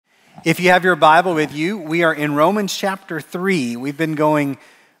If you have your Bible with you, we are in Romans chapter 3. We've been going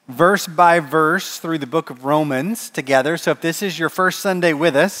verse by verse through the book of Romans together. So if this is your first Sunday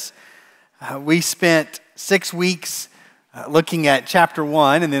with us, we spent 6 weeks looking at chapter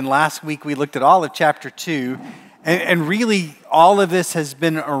 1, and then last week we looked at all of chapter 2. And really, all of this has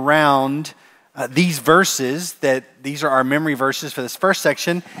been around these verses, these are our memory verses for this first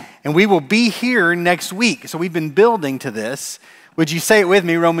section, and we will be here next week. So we've been building to this. Would you say it with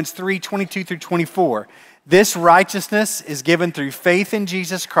me? Romans 3, 22 through 24. This righteousness is given through faith in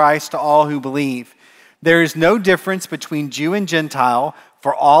Jesus Christ to all who believe. There is no difference between Jew and Gentile,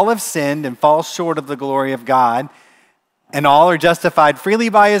 for all have sinned and fall short of the glory of God, and all are justified freely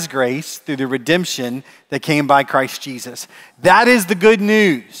by His grace through the redemption that came by Christ Jesus. That is the good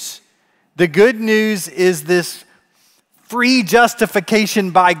news. The good news is this free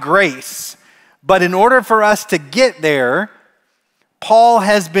justification by grace. But in order for us to get there, Paul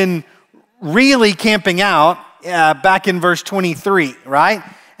has been really camping out back in verse 23, right?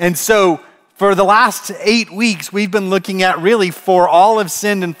 And so for the last 8 weeks, we've been looking at really for all have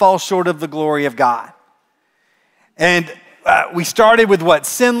sinned and fall short of the glory of God. And we started with what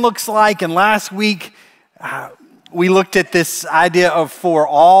sin looks like, and last week we looked at this idea of for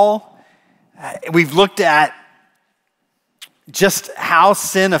all. We've looked at just how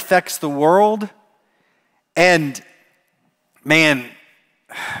sin affects the world, and man,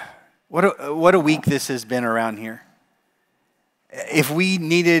 what a week this has been around here. If we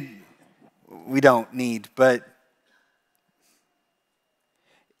needed, we don't need, but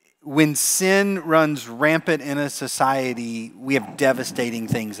when sin runs rampant in a society, we have devastating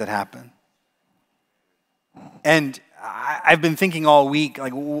things that happen. And I've been thinking all week,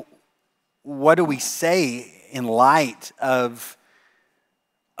 like, what do we say in light of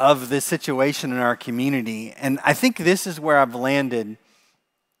this situation in our community? And I think this is where I've landed.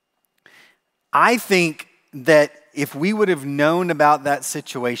 I think that if we would have known about that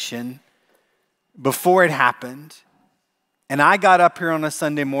situation before it happened, and I got up here on a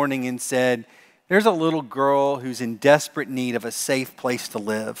Sunday morning and said, there's a little girl who's in desperate need of a safe place to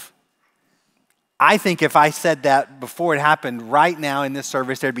live. I think if I said that before it happened, right now in this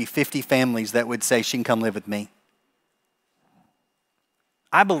service, there'd be 50 families that would say, she can come live with me.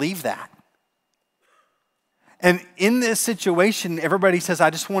 I believe that. And in this situation, everybody says, I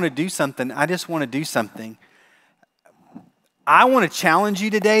just want to do something. I just want to do something. I want to challenge you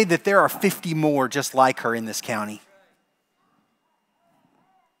today that there are 50 more just like her in this county.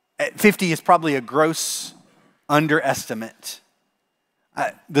 50 is probably a gross underestimate.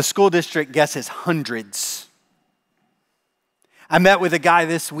 The school district guesses hundreds. I met with a guy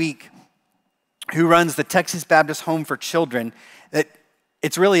this week who runs the Texas Baptist Home for Children.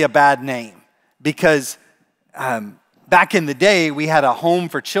 It's really a bad name because back in the day, we had a home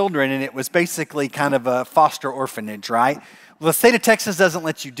for children, and it was basically kind of a foster orphanage, right? Well, the state of Texas doesn't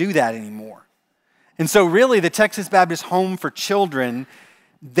let you do that anymore. And so really, the Texas Baptist Home for Children,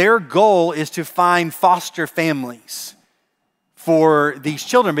 their goal is to find foster families for these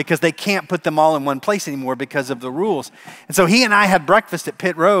children because they can't put them all in one place anymore because of the rules. And so he and I had breakfast at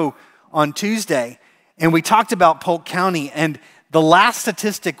Pit Row on Tuesday, and we talked about Polk County, and the last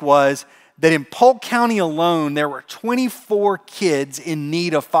statistic was that in Polk County alone, there were 24 kids in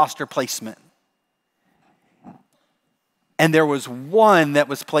need of foster placement. And there was one that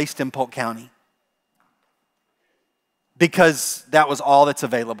was placed in Polk County because that was all that's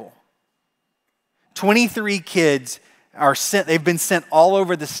available. 23 kids are sent, they've been sent all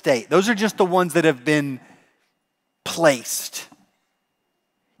over the state. Those are just the ones that have been placed.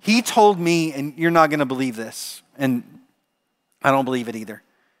 He told me, and you're not going to believe this, and I don't believe it either.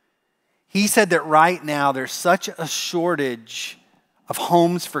 He said that right now there's such a shortage of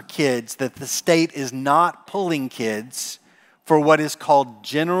homes for kids that the state is not pulling kids for what is called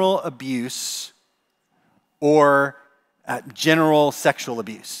general abuse or general sexual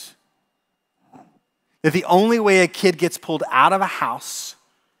abuse. That the only way a kid gets pulled out of a house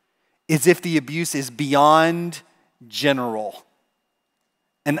is if the abuse is beyond general.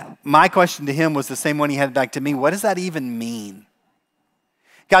 And my question to him was the same one he had back to me. What does that even mean?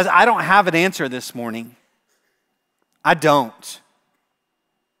 Guys, I don't have an answer this morning. I don't.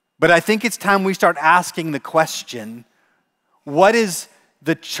 But I think it's time we start asking the question, what is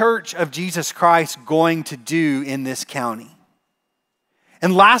the Church of Jesus Christ going to do in this county?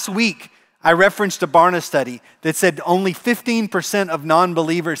 And last week, I referenced a Barna study that said only 15% of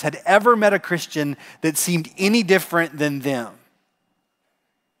non-believers had ever met a Christian that seemed any different than them.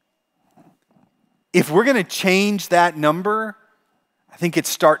 If we're going to change that number, I think it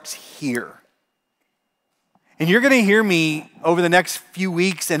starts here. And you're going to hear me over the next few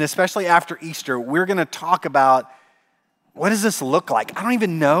weeks, and especially after Easter, we're going to talk about what does this look like? I don't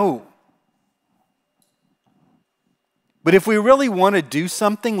even know. But if we really want to do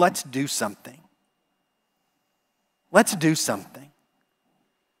something, let's do something. Let's do something.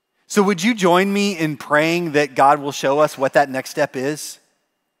 So would you join me in praying that God will show us what that next step is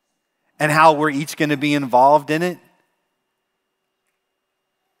and how we're each going to be involved in it?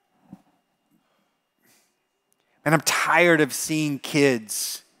 And I'm tired of seeing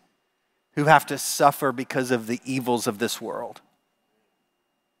kids who have to suffer because of the evils of this world.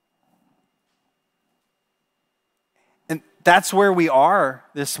 And that's where we are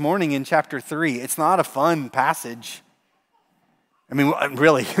this morning in chapter 3. It's not a fun passage. I mean,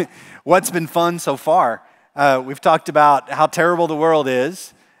 really, what's been fun so far? We've talked about how terrible the world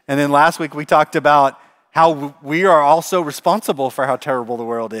is. And then last week we talked about how we are also responsible for how terrible the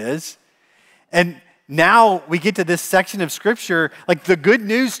world is. And now we get to this section of Scripture, like the good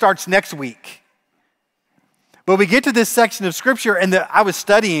news starts next week. But we get to this section of Scripture, and I was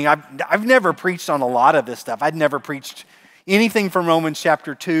studying. I've never preached on a lot of this stuff. I'd never preached anything from Romans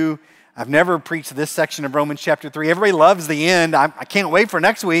chapter 2. I've never preached this section of Romans chapter 3. Everybody loves the end. I can't wait for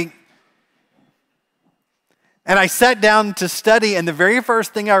next week. And I sat down to study, and the very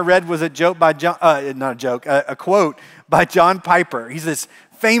first thing I read was a quote by John Piper. He's this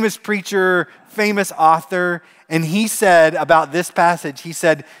famous preacher, famous author, and he said about this passage, he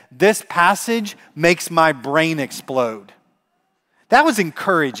said, "This passage makes my brain explode." That was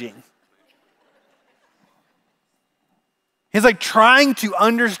encouraging. He's like trying to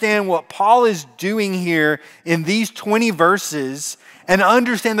understand what Paul is doing here in these 20 verses and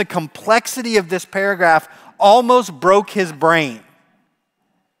understand the complexity of this paragraph almost broke his brain.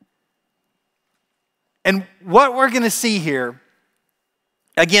 And what we're going to see here,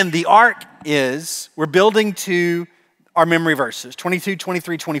 again, the arc is we're building to our memory verses, 22,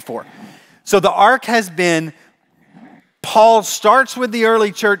 23, 24. So the arc has been Paul starts with the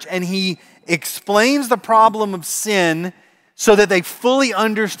early church and he explains the problem of sin so that they fully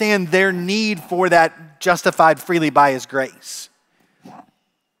understand their need for that justified freely by his grace.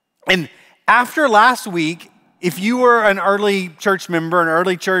 And after last week, if you were an early church member, an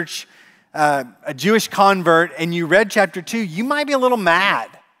early church, a Jewish convert, and you read chapter 2, you might be a little mad.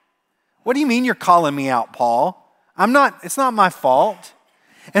 What do you mean you're calling me out, Paul? It's not my fault.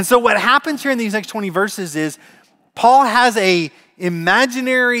 And so what happens here in these next 20 verses is Paul has an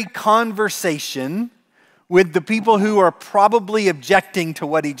imaginary conversation with the people who are probably objecting to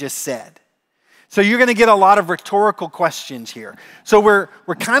what he just said. So you're going to get a lot of rhetorical questions here. So we're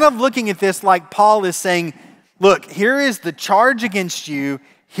kind of looking at this like Paul is saying, look, here is the charge against you,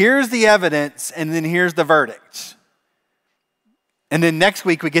 here's the evidence, and then here's the verdict. And then next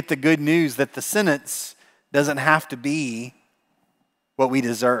week we get the good news that the sentence doesn't have to be what we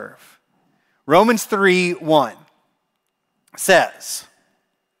deserve. Romans 3:1 says,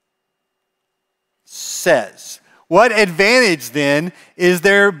 what advantage then is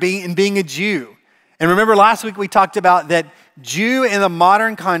there in being a Jew? And remember last week we talked about that Jew in the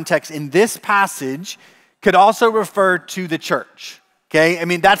modern context in this passage could also refer to the church. Okay? I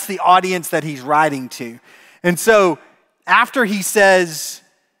mean, that's the audience that he's writing to. And so after he says,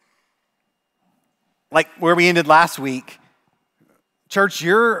 like where we ended last week, church,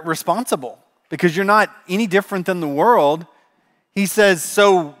 you're responsible because you're not any different than the world. He says,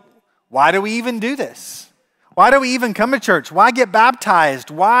 so why do we even do this? Why do we even come to church? Why get baptized?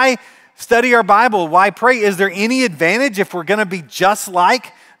 Why study our Bible? Why pray? Is there any advantage if we're going to be just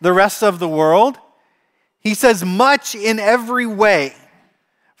like the rest of the world? He says, much in every way.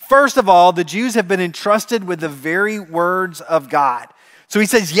 First of all, the Jews have been entrusted with the very words of God. So he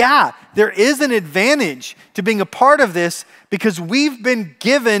says, yeah, there is an advantage to being a part of this because we've been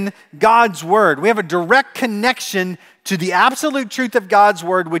given God's word. We have a direct connection to the absolute truth of God's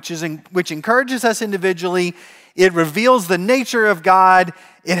word, which encourages us individually. It reveals the nature of God.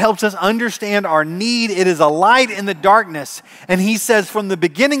 It helps us understand our need. It is a light in the darkness. And he says from the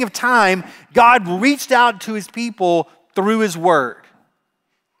beginning of time, God reached out to his people through his word.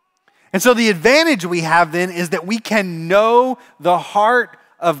 And so the advantage we have then is that we can know the heart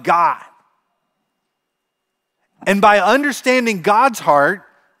of God. And by understanding God's heart,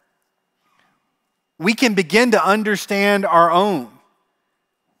 we can begin to understand our own.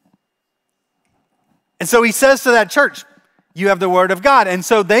 And so he says to that church, you have the word of God. And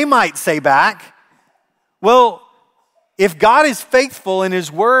so they might say back, well, if God is faithful and his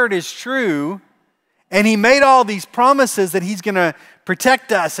word is true, and he made all these promises that he's going to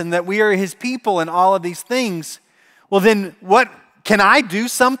protect us and that we are his people and all of these things, well then what, can I do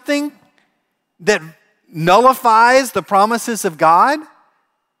something that nullifies the promises of God?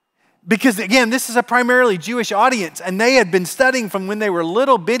 Because again, this is a primarily Jewish audience, and they had been studying from when they were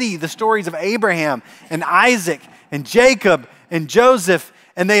little bitty the stories of Abraham and Isaac and Jacob and Joseph,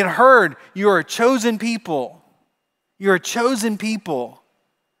 and they had heard, you are a chosen people. You're a chosen people.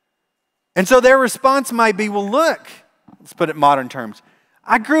 And so their response might be, well, look, let's put it in modern terms.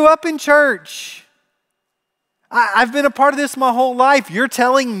 I grew up in church. I've been a part of this my whole life. You're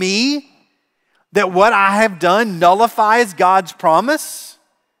telling me that what I have done nullifies God's promise?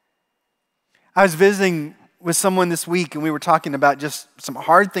 I was visiting with someone this week, and we were talking about just some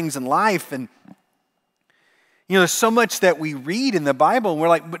hard things in life. And, you know, there's so much that we read in the Bible, and we're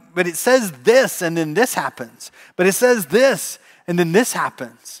like, but it says this, and then this happens. But it says this, and then this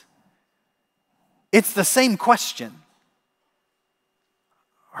happens. It's the same question.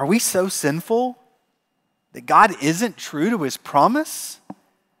 Are we so sinful that God isn't true to his promise?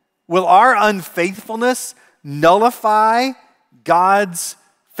 Will our unfaithfulness nullify God's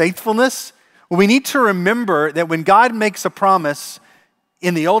faithfulness? Well, we need to remember that when God makes a promise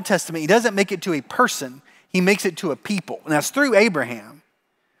in the Old Testament, he doesn't make it to a person, he makes it to a people. And that's through Abraham.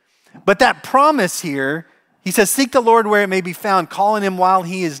 But that promise here, he says, seek the Lord where it may be found, call on him while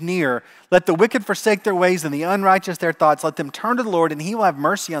he is near. Let the wicked forsake their ways and the unrighteous their thoughts. Let them turn to the Lord, and he will have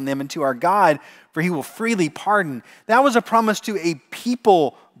mercy on them, and to our God, for he will freely pardon. That was a promise to a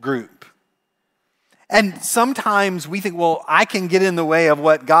people group. And sometimes we think, well, I can get in the way of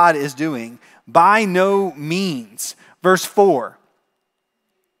what God is doing. By no means. Verse 4.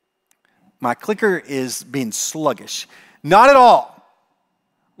 My clicker is being sluggish. Not at all.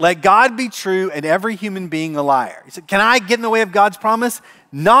 Let God be true and every human being a liar. He said, can I get in the way of God's promise?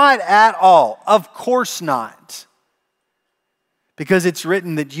 Not at all. Of course not. Because it's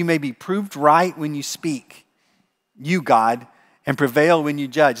written that you may be proved right when you speak, you, God, and prevail when you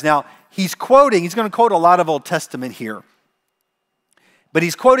judge. Now, he's going to quote a lot of Old Testament here. But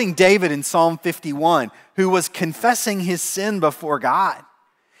he's quoting David in Psalm 51, who was confessing his sin before God.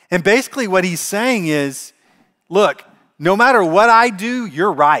 And basically what he's saying is, look, no matter what I do,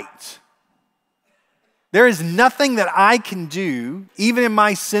 you're right. There is nothing that I can do, even in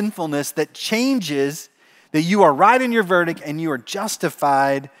my sinfulness, that changes that you are right in your verdict and you are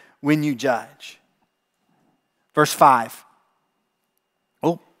justified when you judge. Verse 5.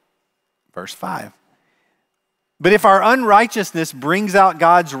 Verse 5. But if our unrighteousness brings out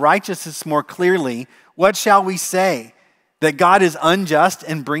God's righteousness more clearly, what shall we say? That God is unjust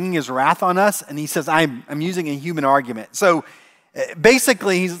and bringing his wrath on us? And he says, I'm using a human argument. So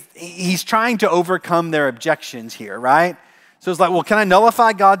basically, he's trying to overcome their objections here, right? So it's like, well, can I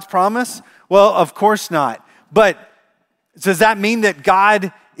nullify God's promise? Well, of course not. But does that mean that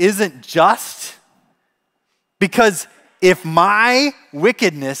God isn't just? Because if my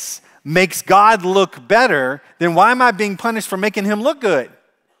wickedness makes God look better, then why am I being punished for making him look good?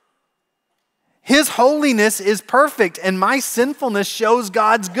 His holiness is perfect, and my sinfulness shows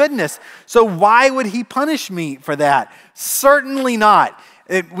God's goodness. So why would he punish me for that? Certainly not.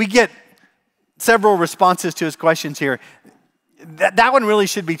 We get several responses to his questions here. That one really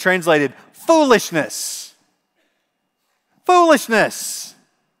should be translated, foolishness. Foolishness.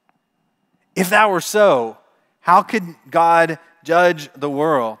 If that were so, how could God judge the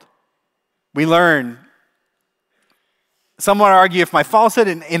world? We learn, some would argue, if my falsehood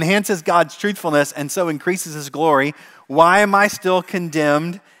enhances God's truthfulness and so increases his glory, why am I still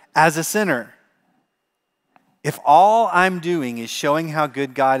condemned as a sinner? If all I'm doing is showing how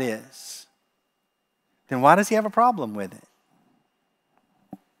good God is, then why does he have a problem with it?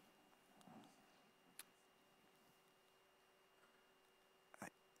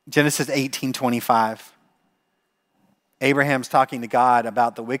 Genesis 18:25. Abraham's talking to God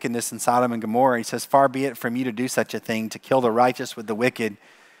about the wickedness in Sodom and Gomorrah. He says, far be it from you to do such a thing, to kill the righteous with the wicked,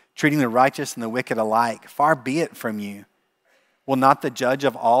 treating the righteous and the wicked alike. Far be it from you. Will not the judge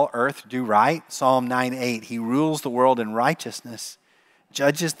of all earth do right? Psalm 9:8. He rules the world in righteousness,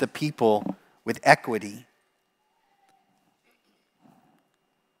 judges the people with equity.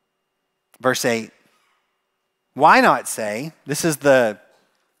 Verse 8. Why not say, this is the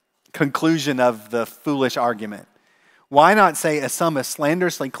conclusion of the foolish argument. Why not say, as some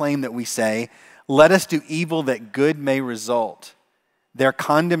slanderously claim that we say, let us do evil that good may result. Their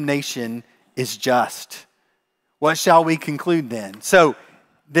condemnation is just. What shall we conclude then? So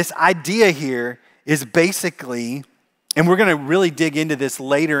this idea here is basically, and we're going to really dig into this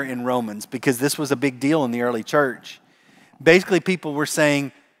later in Romans because this was a big deal in the early church. Basically, people were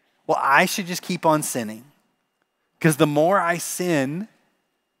saying, well, I should just keep on sinning because the more I sin,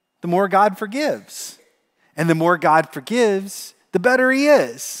 the more God forgives. And the more God forgives, the better he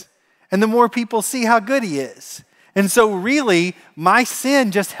is. and the more people see how good he is. And so really, my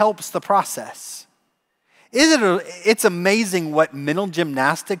sin just helps the process. It's amazing what mental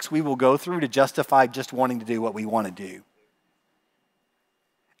gymnastics we will go through to justify just wanting to do what we want to do.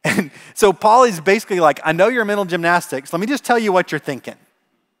 And so Paul is basically like, I know you're mental gymnastics. Let me just tell you what you're thinking.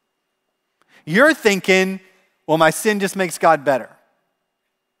 You're thinking, well, my sin just makes God better.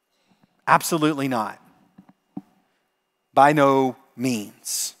 Absolutely not. By no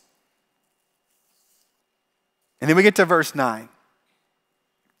means. And then we get to verse 9.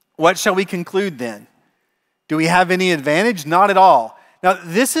 What shall we conclude then? Do we have any advantage? Not at all. Now,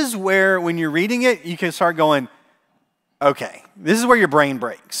 this is where, when you're reading it, you can start going, okay, this is where your brain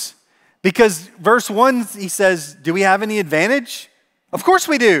breaks. Because verse 1, he says, do we have any advantage? Of course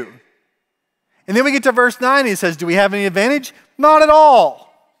we do. And then we get to verse 9, he says, do we have any advantage? Not at all.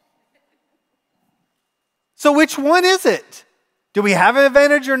 So which one is it? Do we have an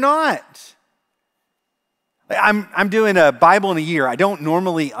advantage or not? I'm doing a Bible in a year. I don't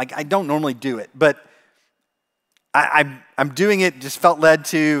normally do it, but I'm doing it, just felt led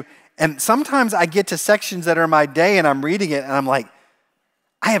to. And sometimes I get to sections that are my day and I'm reading it and I'm like,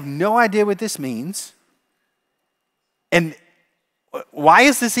 I have no idea what this means. And why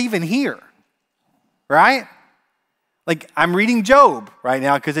is this even here? Right? Like I'm reading Job right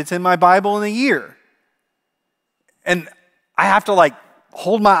now because it's in my Bible in a year. And I have to like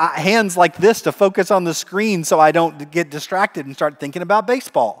hold my hands like this to focus on the screen so I don't get distracted and start thinking about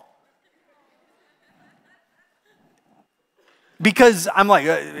baseball. Because I'm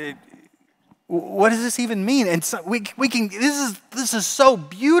like, what does this even mean? And so we can. This is so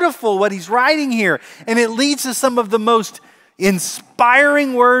beautiful what he's writing here, and it leads to some of the most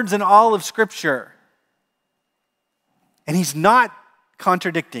inspiring words in all of Scripture. And he's not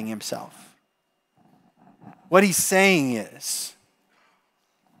contradicting himself. What he's saying is,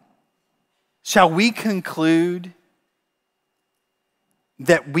 shall we conclude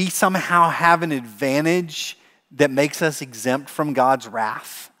that we somehow have an advantage that makes us exempt from God's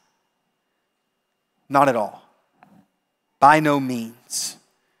wrath? Not at all. By no means.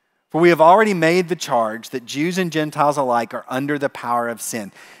 For we have already made the charge that Jews and Gentiles alike are under the power of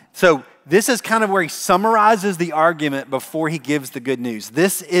sin. So this is kind of where he summarizes the argument before he gives the good news.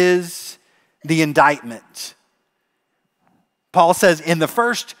 This is the indictment. Paul says, in the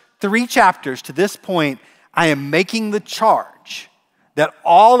first 3 chapters to this point, I am making the charge that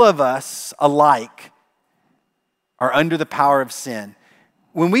all of us alike are under the power of sin.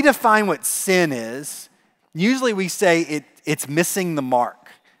 When we define what sin is, usually we say it's missing the mark.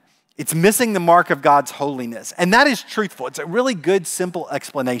 It's missing the mark of God's holiness. And that is truthful. It's a really good, simple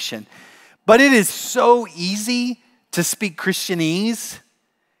explanation. But it is so easy to speak Christianese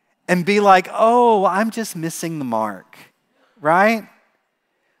and be like, oh, I'm just missing the mark, right?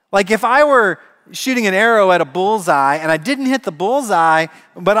 Like if I were shooting an arrow at a bullseye and I didn't hit the bullseye,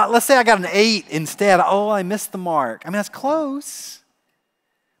 but let's say I got an 8 instead. Oh, I missed the mark. I mean, that's close,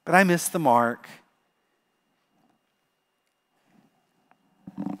 but I missed the mark.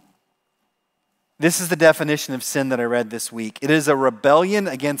 This is the definition of sin that I read this week. It is a rebellion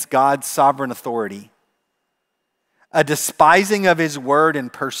against God's sovereign authority, a despising of his word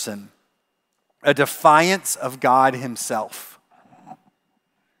and person, a defiance of God himself.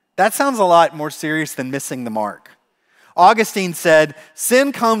 That sounds a lot more serious than missing the mark. Augustine said,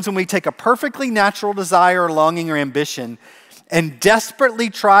 sin comes when we take a perfectly natural desire or longing or ambition and desperately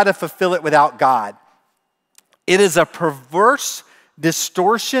try to fulfill it without God. It is a perverse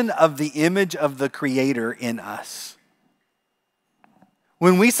distortion of the image of the Creator in us.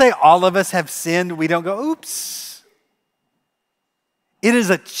 When we say all of us have sinned, we don't go, oops. It is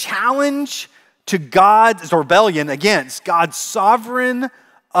a challenge to God's rebellion against God's sovereign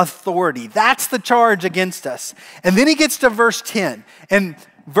authority. That's the charge against us. And then he gets to verse 10. And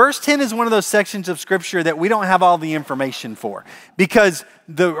verse 10 is one of those sections of Scripture that we don't have all the information for, because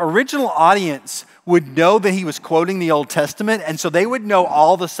the original audience would know that he was quoting the Old Testament, and so they would know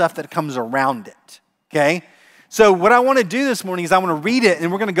all the stuff that comes around it, okay? So what I want to do this morning is I want to read it,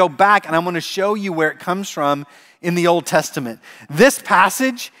 and we're going to go back, and I'm going to show you where it comes from in the Old Testament. This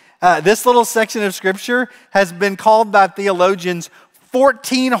passage, this little section of Scripture has been called by theologians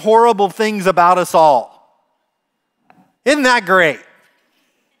 14 horrible things about us all. Isn't that great?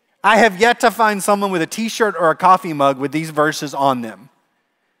 I have yet to find someone with a t-shirt or a coffee mug with these verses on them.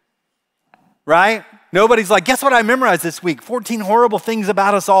 Right? Nobody's like, guess what I memorized this week? 14 horrible things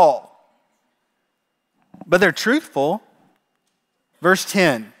about us all. But they're truthful. Verse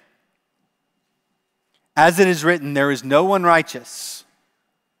 10. As it is written, there is no one righteous,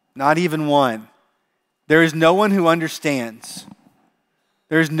 not even one. There is no one who understands.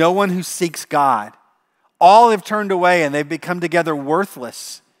 There is no one who seeks God. All have turned away and they've become together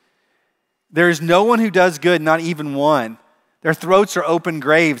worthless. There is no one who does good, not even one. Their throats are open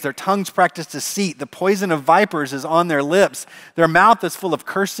graves. Their tongues practice deceit. The poison of vipers is on their lips. Their mouth is full of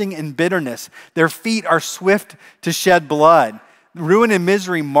cursing and bitterness. Their feet are swift to shed blood. Ruin and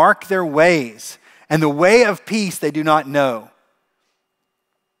misery mark their ways, and the way of peace they do not know.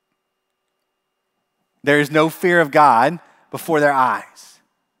 There is no fear of God before their eyes.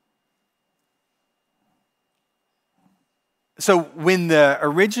 So when the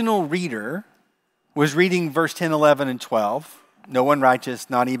original reader was reading verse 10, 11, and 12, no one righteous,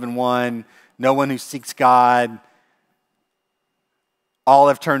 not even one, no one who seeks God, all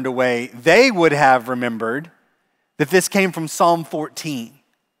have turned away, they would have remembered that this came from Psalm 14.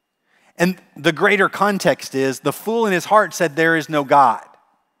 And the greater context is, the fool in his heart said there is no God,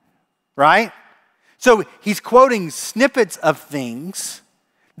 right? So he's quoting snippets of things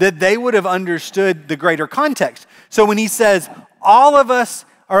that they would have understood the greater context. So when he says, all of us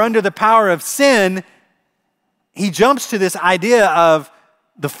are under the power of sin, he jumps to this idea of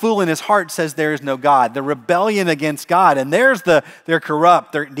the fool in his heart says there is no God, the rebellion against God. And they're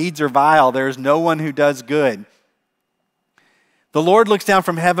corrupt, their deeds are vile, there is no one who does good. The Lord looks down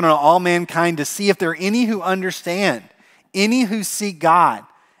from heaven on all mankind to see if there are any who understand, any who seek God,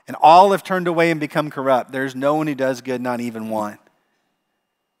 and all have turned away and become corrupt. There is no one who does good, not even one.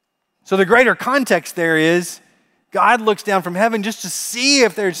 So the greater context there is, God looks down from heaven just to see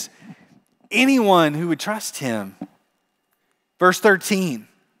if there's anyone who would trust him. Verse 13.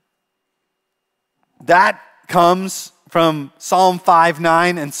 That comes from Psalm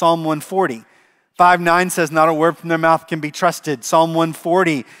 5:9 and Psalm 140. 5:9 says, not a word from their mouth can be trusted. Psalm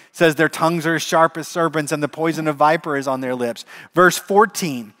 140 says their tongues are as sharp as serpents and the poison of viper is on their lips. Verse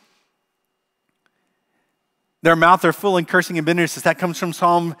 14. Their mouth are full in cursing and bitterness. That comes from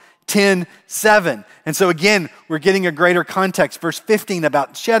Psalm 10:7. And so again, we're getting a greater context. Verse 15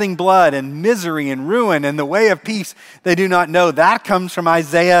 about shedding blood and misery and ruin and the way of peace they do not know. That comes from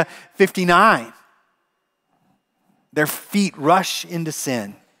Isaiah 59. Their feet rush into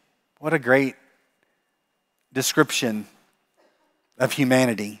sin. What a great description of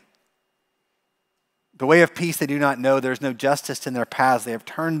humanity. The way of peace they do not know. There's no justice in their paths. They have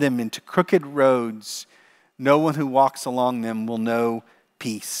turned them into crooked roads. No one who walks along them will know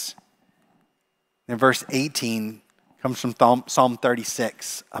peace. And verse 18 comes from Psalm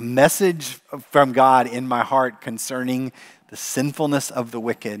 36, a message from God in my heart concerning the sinfulness of the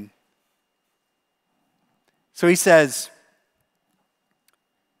wicked. So he says,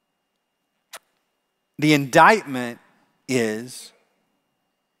 the indictment is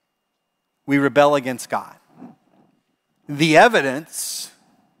we rebel against God. The evidence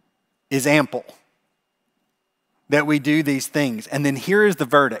is ample that we do these things. And then here is the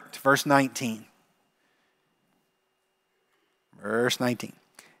verdict, verse 19. Verse 19.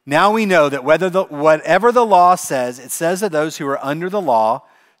 Now we know that whatever the law says, it says to those who are under the law,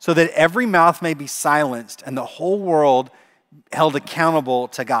 so that every mouth may be silenced and the whole world held accountable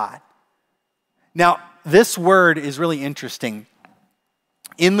to God. Now, this word is really interesting.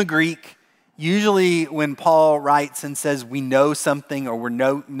 In the Greek, usually when Paul writes and says we know something or we're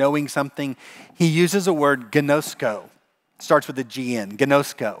knowing something, he uses a word gnosko. It starts with a G-N,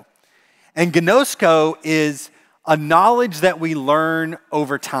 gnosko. And gnosko is a knowledge that we learn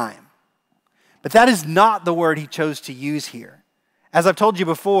over time. But that is not the word he chose to use here. As I've told you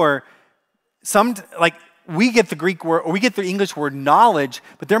before, we get the Greek word, or we get the English word knowledge,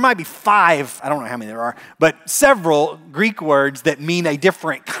 but there might be 5, I don't know how many there are, but several Greek words that mean a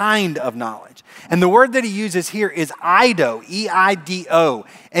different kind of knowledge. And the word that he uses here is eido, E-I-D-O.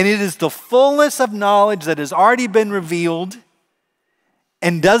 And it is the fullness of knowledge that has already been revealed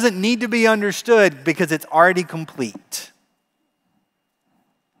and doesn't need to be understood because it's already complete.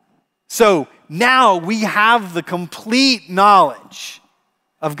 So now we have the complete knowledge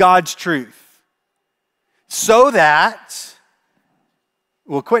of God's truth, so that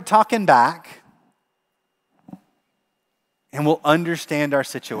we'll quit talking back and we'll understand our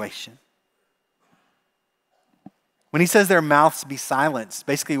situation. When he says their mouths be silenced,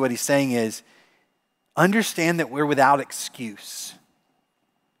 basically what he's saying is, understand that we're without excuse.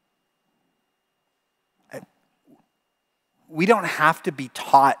 We don't have to be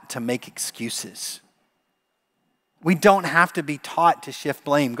taught to make excuses. We don't have to be taught to shift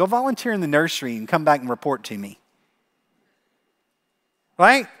blame. Go volunteer in the nursery and come back and report to me.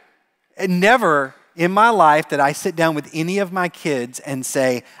 Right? And never in my life did I sit down with any of my kids and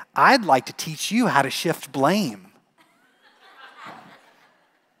say, I'd like to teach you how to shift blame.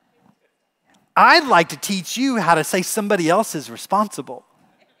 I'd like to teach you how to say somebody else is responsible.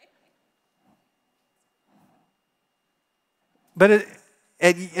 But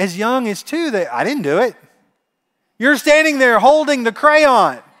as young as 2, I didn't do it. You're standing there holding the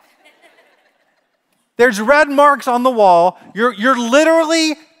crayon. There's red marks on the wall. You're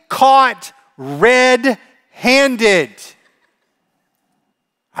literally caught red-handed.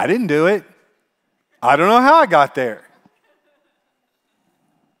 I didn't do it. I don't know how I got there.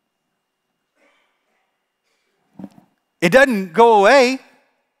 It doesn't go away.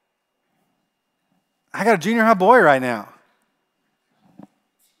 I got a junior high boy right now.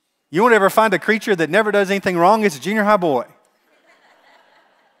 You won't ever find a creature that never does anything wrong. It's a junior high boy.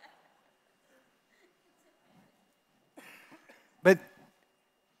 But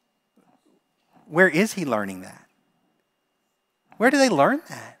where is he learning that? Where do they learn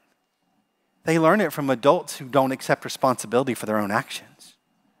that? They learn it from adults who don't accept responsibility for their own actions.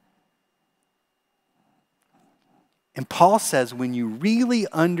 And Paul says when you really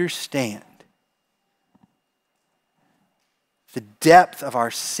understand the depth of our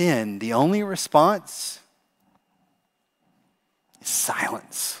sin, the only response is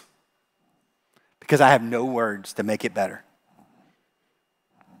silence. Because I have no words to make it better.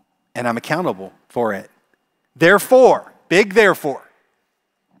 And I'm accountable for it. Therefore, big therefore.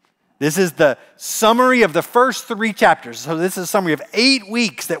 This is the summary of the first 3 chapters. So this is a summary of 8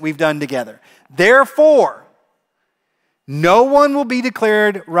 weeks that we've done together. Therefore, no one will be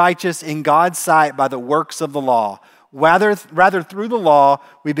declared righteous in God's sight by the works of the law. Rather, through the law,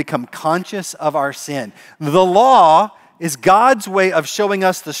 we become conscious of our sin. The law is God's way of showing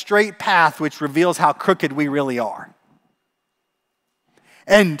us the straight path which reveals how crooked we really are.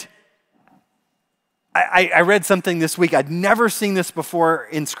 And I read something this week. I'd never seen this before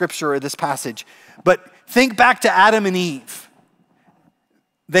in Scripture or this passage. But think back to Adam and Eve.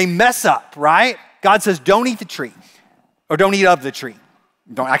 They mess up, right? God says, don't eat the tree. Or don't eat of the tree.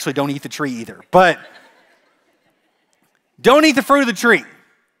 Don't eat the tree either. But don't eat the fruit of the tree.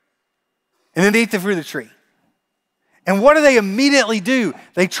 And then they eat the fruit of the tree. And what do they immediately do?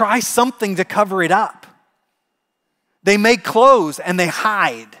 They try something to cover it up. They make clothes and they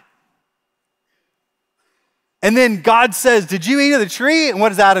hide. And then God says, did you eat of the tree? And what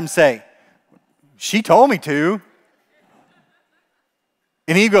does Adam say? She told me to.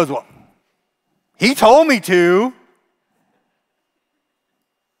 And he goes, well, he told me to.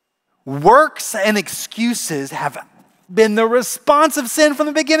 Works and excuses have been the response of sin from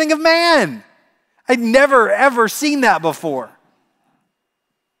the beginning of man. I'd never, ever seen that before.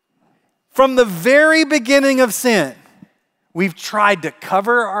 From the very beginning of sin, we've tried to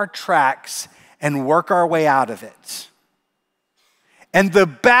cover our tracks and work our way out of it. And the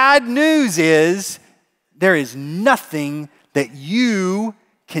bad news is there is nothing that you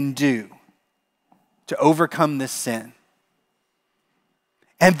can do to overcome this sin.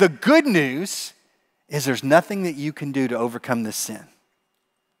 And the good news is there's nothing that you can do to overcome this sin.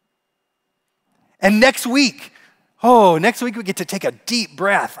 And next week we get to take a deep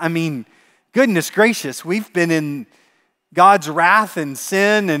breath. I mean, goodness gracious, we've been in God's wrath and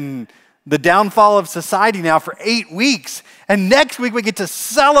sin and the downfall of society now for 8 weeks. And next week we get to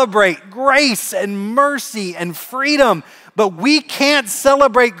celebrate grace and mercy and freedom. But we can't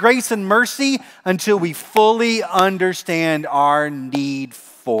celebrate grace and mercy until we fully understand our need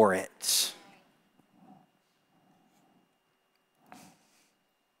for it.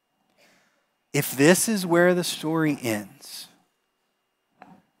 If this is where the story ends,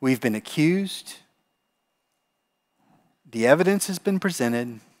 we've been accused, the evidence has been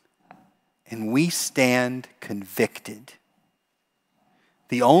presented, and we stand convicted.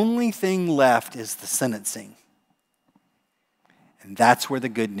 The only thing left is the sentencing. And that's where the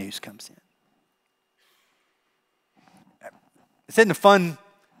good news comes in. Isn't it fun?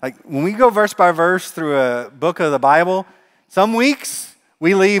 Like when we go verse by verse through a book of the Bible, some weeks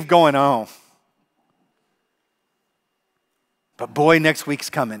we leave going, oh. But boy, next week's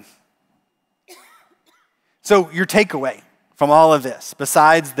coming. So your takeaway from all of this,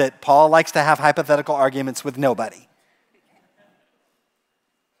 besides that Paul likes to have hypothetical arguments with nobody.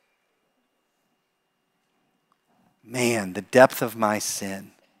 Man, the depth of my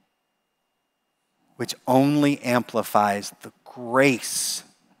sin, which only amplifies the grace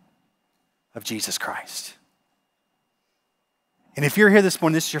of Jesus Christ. And if you're here this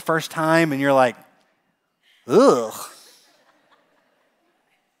morning, this is your first time, and you're like, ugh,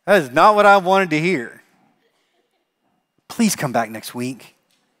 that is not what I wanted to hear. Please come back next week.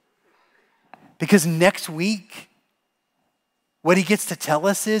 Because next week, what he gets to tell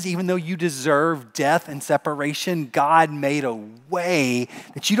us is, even though you deserve death and separation, God made a way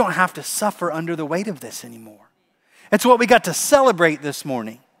that you don't have to suffer under the weight of this anymore. It's what we got to celebrate this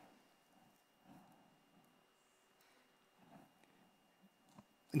morning.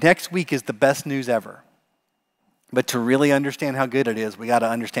 next week is the best news ever. But to really understand how good it is, we got to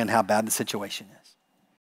understand how bad the situation is.